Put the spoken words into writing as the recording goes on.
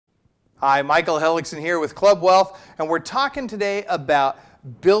Hi, Michael Hellickson here with Club Wealth, and we're talking today about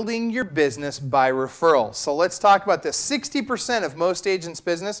building your business by referral. So let's talk about this. 60% of most agents'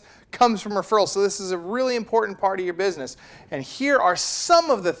 business comes from referrals. So this is a really important part of your business. And here are some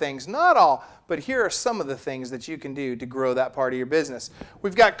of the things, not all, but here are some of the things that you can do to grow that part of your business.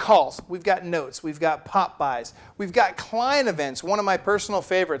 We've got calls, we've got notes, we've got pop buys, we've got client events, one of my personal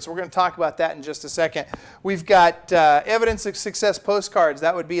favorites. We're going to talk about that in just a second. We've got evidence of success postcards.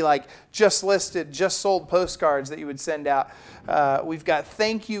 That would be like just listed, just sold postcards that you would send out. We've got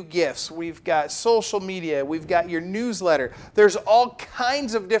thank you gifts. We've got social media. We've got your newsletter. There's all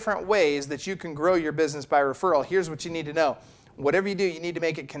kinds of different ways that you can grow your business by referral. Here's what you need to know. Whatever you do, you need to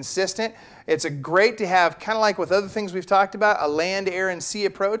make it consistent. It's great to have, kind of like with other things we've talked about, a land, air, and sea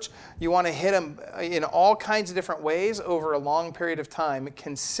approach. You want to hit them in all kinds of different ways over a long period of time,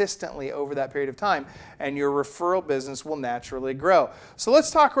 consistently over that period of time, and your referral business will naturally grow. So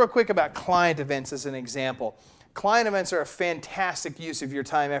let's talk real quick about client events as an example. Client events are a fantastic use of your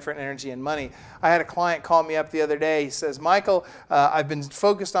time, effort, energy, and money. I had a client call me up the other day. He says, Michael, I've been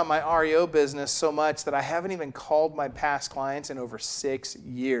focused on my REO business so much that I haven't even called my past clients in over 6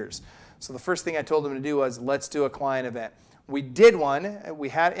 years. So the first thing I told him to do was, let's do a client event. We did one,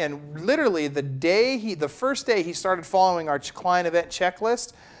 and literally the first day he started following our client event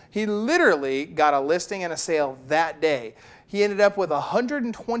checklist, he literally got a listing and a sale that day. He ended up with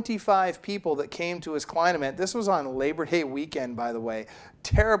 125 people that came to his client event. This was on Labor Day weekend, by the way.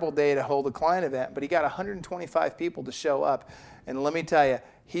 Terrible day to hold a client event, but he got 125 people to show up. And let me tell you,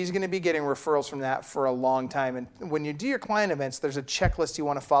 he's going to be getting referrals from that for a long time. And when you do your client events, there's a checklist you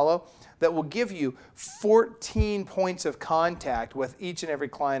want to follow that will give you 14 points of contact with each and every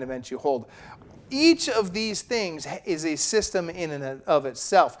client event you hold. Each of these things is a system in and of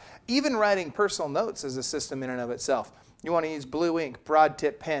itself. Even writing personal notes is a system in and of itself. You want to use blue ink, broad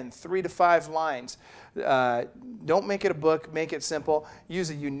tip pen, 3 to 5 lines. Don't make it a book, make it simple. Use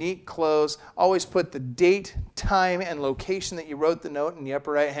a unique close. Always put the date, time, and location that you wrote the note in the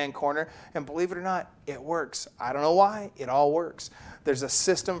upper right-hand corner. And believe it or not, it works. I don't know why, it all works. There's a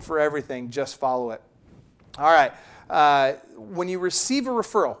system for everything, just follow it. All right. When you receive a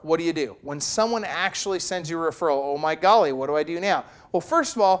referral, what do you do? When someone actually sends you a referral, oh my golly, what do I do now? Well,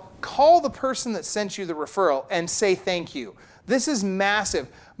 first of all, call the person that sent you the referral and say thank you. This is massive.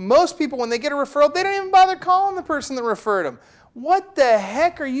 Most people, when they get a referral, they don't even bother calling the person that referred them. What the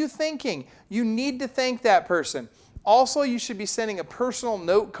heck are you thinking? You need to thank that person. Also, you should be sending a personal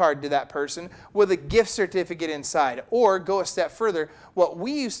note card to that person with a gift certificate inside. Or go a step further, what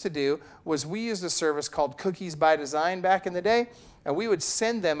we used to do was we used a service called Cookies by Design back in the day, and we would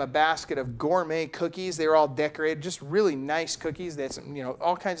send them a basket of gourmet cookies. They were all decorated, just really nice cookies. They had some,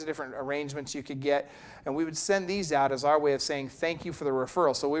 all kinds of different arrangements you could get, and we would send these out as our way of saying thank you for the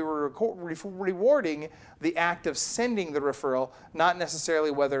referral. So we were rewarding the act of sending the referral, not necessarily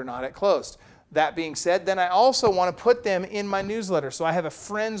whether or not it closed. That being said, then I also want to put them in my newsletter. So I have a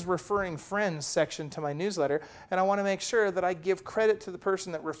friends referring friends section to my newsletter, and I want to make sure that I give credit to the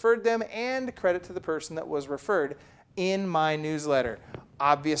person that referred them and credit to the person that was referred in my newsletter.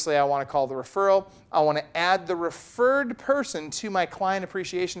 Obviously, I want to call the referral. I want to add the referred person to my client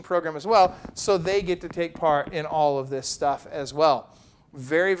appreciation program as well, so they get to take part in all of this stuff as well.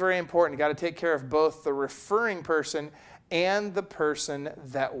 Very, very important. You've got to take care of both the referring person and the person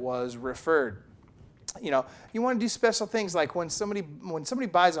that was referred. You want to do special things like when somebody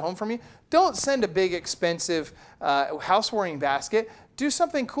buys a home from you, don't send a big expensive housewarming basket. Do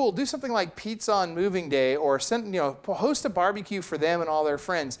something cool. Do something like pizza on moving day, or host a barbecue for them and all their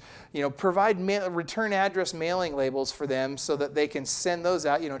friends. Provide return address mailing labels for them so that they can send those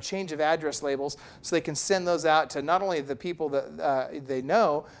out. Change of address labels so they can send those out to not only the people that they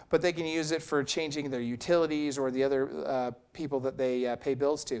know, but they can use it for changing their utilities or the other people that they pay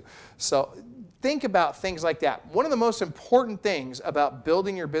bills to. So think about things like that. One of the most important things about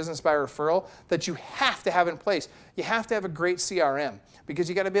building your business by referral that you have to have in place, you have to have a great CRM, because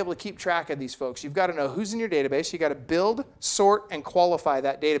you got to be able to keep track of these folks. You've got to know who's in your database. You got to build, sort, and qualify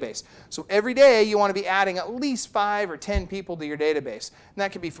that database. So every day you want to be adding at least 5 or 10 people to your database. And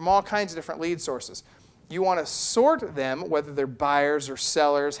that can be from all kinds of different lead sources. You want to sort them, whether they're buyers or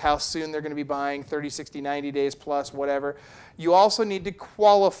sellers, how soon they're going to be buying, 30, 60, 90 days plus, whatever. You also need to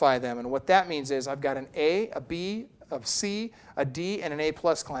qualify them. And what that means is I've got an A, a B, a C, a D, and an A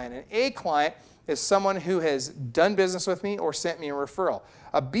plus client. An A client is someone who has done business with me or sent me a referral.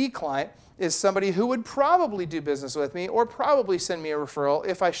 A B client is somebody who would probably do business with me or probably send me a referral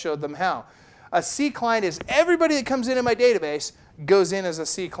if I showed them how. A C client is everybody that comes into my database goes in as a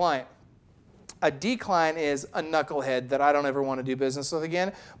C client. A decline is a knucklehead that I don't ever want to do business with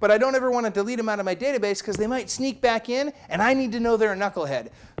again, but I don't ever want to delete them out of my database because they might sneak back in and I need to know they're a knucklehead.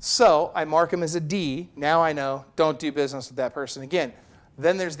 So I mark them as a D. Now I know, don't do business with that person again.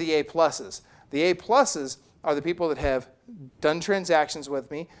 Then there's the A pluses. The A pluses are the people that have done transactions with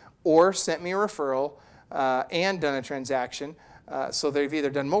me or sent me a referral and done a transaction. So they've either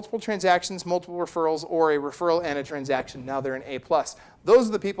done multiple transactions, multiple referrals, or a referral and a transaction. Now they're an A+. Those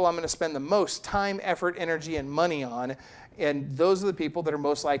are the people I'm going to spend the most time, effort, energy, and money on, and those are the people that are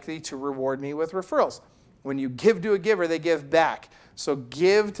most likely to reward me with referrals. When you give to a giver, they give back. So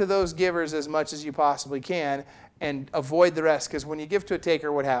give to those givers as much as you possibly can and avoid the rest, because when you give to a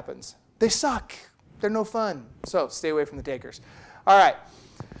taker, what happens? They suck. They're no fun. So stay away from the takers. All right.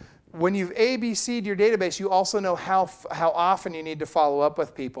 When you've ABC'd your database, you also know how often you need to follow up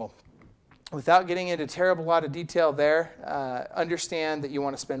with people. Without getting into a terrible lot of detail there, understand that you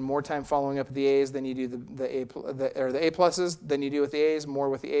want to spend more time following up with the A's than you do the A pluses than you do with the A's, more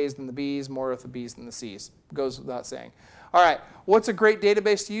with the A's than the B's, more with the B's than the C's. Goes without saying. All right, what's a great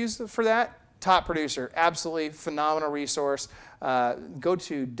database to use for that? Top Producer, absolutely phenomenal resource. Go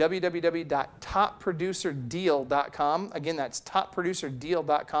to www.topproducerdeal.com. Again, that's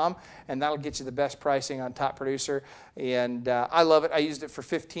topproducerdeal.com, and that'll get you the best pricing on Top Producer. And I love it. I used it for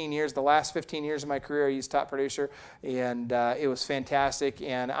 15 years. The last 15 years of my career, I used Top Producer, and it was fantastic.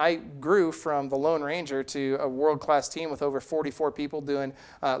 And I grew from the Lone Ranger to a world-class team with over 44 people doing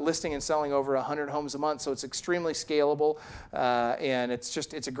listing and selling over 100 homes a month. So it's extremely scalable, and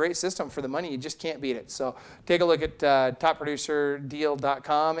it's a great system for the money. You just can't beat it. So take a look at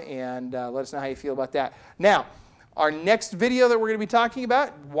topproducerdeal.com and let us know how you feel about that. Now, our next video that we're going to be talking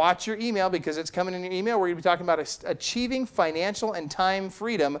about, watch your email because it's coming in your email. We're going to be talking about achieving financial and time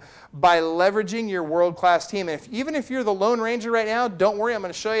freedom by leveraging your world-class team. And even if you're the Lone Ranger right now, don't worry. I'm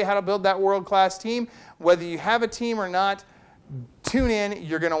going to show you how to build that world-class team. Whether you have a team or not, tune in.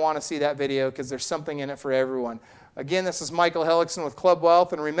 You're going to want to see that video because there's something in it for everyone. Again, this is Michael Hellickson with Club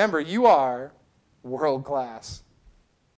Wealth. And remember, you are world-class.